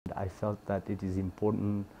I felt that it is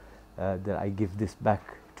important that I give this back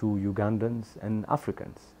to Ugandans and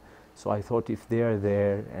Africans. So I thought if they are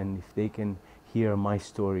there and if they can hear my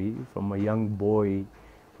story from a young boy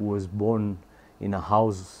who was born in a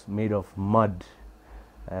house made of mud,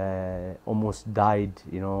 almost died,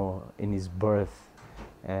 in his birth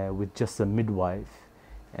with just a midwife,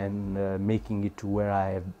 and making it to where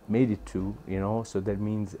I have made it to, so that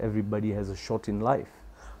means everybody has a shot in life.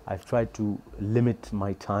 I've tried to limit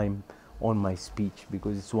my time on my speech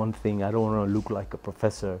because it's one thing, I don't want to look like a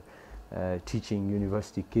professor teaching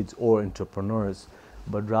university kids or entrepreneurs,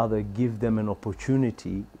 but rather give them an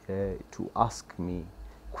opportunity to ask me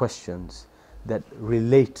questions that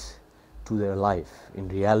relate to their life in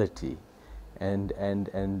reality, and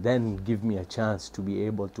then give me a chance to be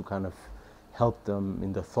able to kind of help them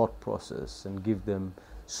in the thought process and give them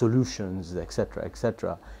solutions, etc.,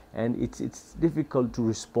 etc. And it's difficult to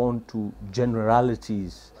respond to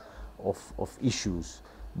generalities of issues,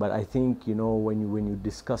 but I think when you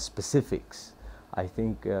discuss specifics, I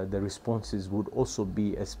think the responses would also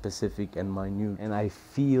be as specific and minute. And I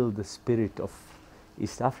feel the spirit of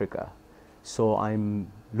East Africa, so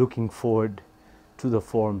I'm looking forward to the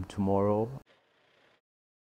forum tomorrow.